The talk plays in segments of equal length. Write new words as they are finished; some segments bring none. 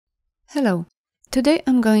Hello! Today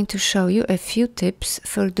I'm going to show you a few tips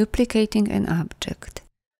for duplicating an object.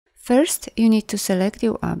 First, you need to select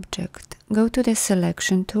your object. Go to the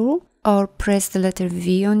Selection tool or press the letter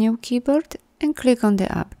V on your keyboard and click on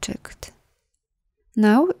the object.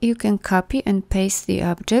 Now you can copy and paste the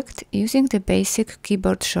object using the basic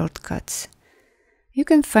keyboard shortcuts. You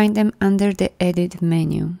can find them under the Edit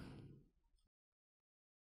menu.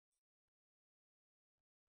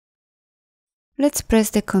 Let's press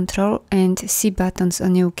the Ctrl and C buttons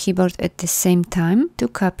on your keyboard at the same time to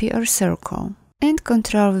copy our circle, and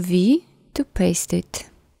Ctrl+V to paste it.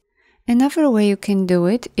 Another way you can do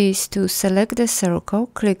it is to select the circle,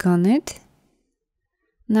 click on it.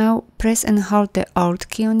 Now press and hold the Alt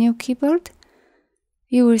key on your keyboard.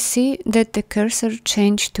 You will see that the cursor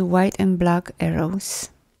changed to white and black arrows.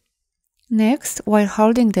 Next, while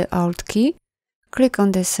holding the Alt key, click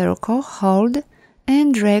on the circle, hold,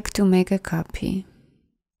 and drag to make a copy.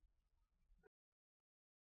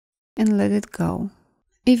 And let it go.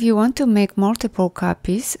 If you want to make multiple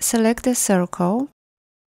copies, select the circle,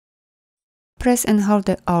 press and hold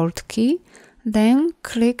the Alt key, then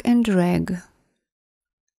click and drag.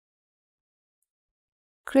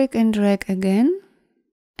 Click and drag again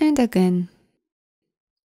and again.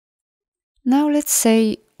 Now let's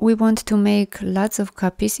say we want to make lots of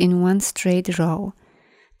copies in one straight row.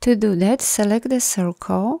 To do that, select the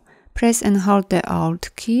circle, press and hold the Alt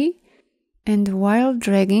key, and while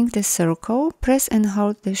dragging the circle, press and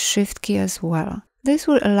hold the Shift key as well. This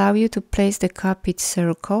will allow you to place the copied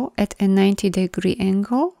circle at a 90-degree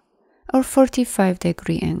angle or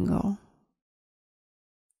 45-degree angle.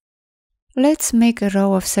 Let's make a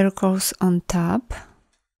row of circles on top.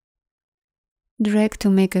 Drag to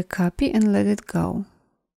make a copy and let it go.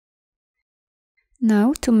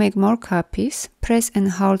 Now, to make more copies, press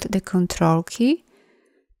and hold the Ctrl key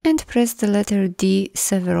and press the letter D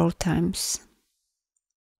several times.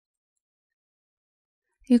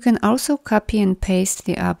 You can also copy and paste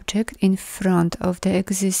the object in front of the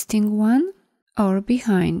existing one or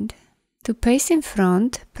behind. To paste in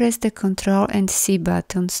front, press the Ctrl and C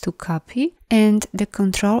buttons to copy and the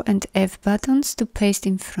Ctrl and F buttons to paste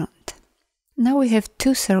in front. Now we have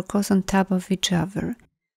two circles on top of each other.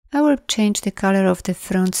 I will change the color of the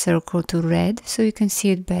front circle to red so you can see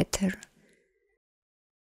it better.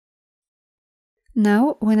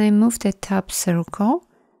 Now, when I move the top circle,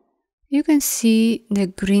 you can see the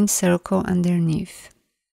green circle underneath.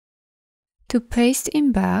 To paste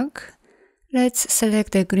in back, let's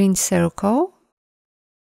select the green circle,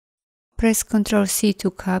 press Ctrl+C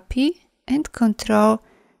to copy and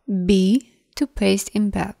Ctrl+B to paste in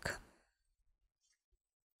back.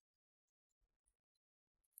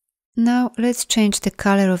 Now let's change the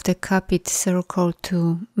color of the copied circle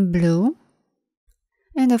to blue.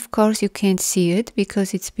 And of course you can't see it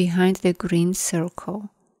because it's behind the green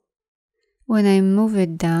circle. When I move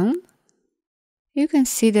it down, you can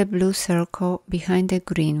see the blue circle behind the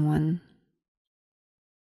green one.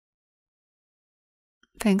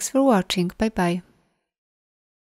 Thanks for watching. Bye bye.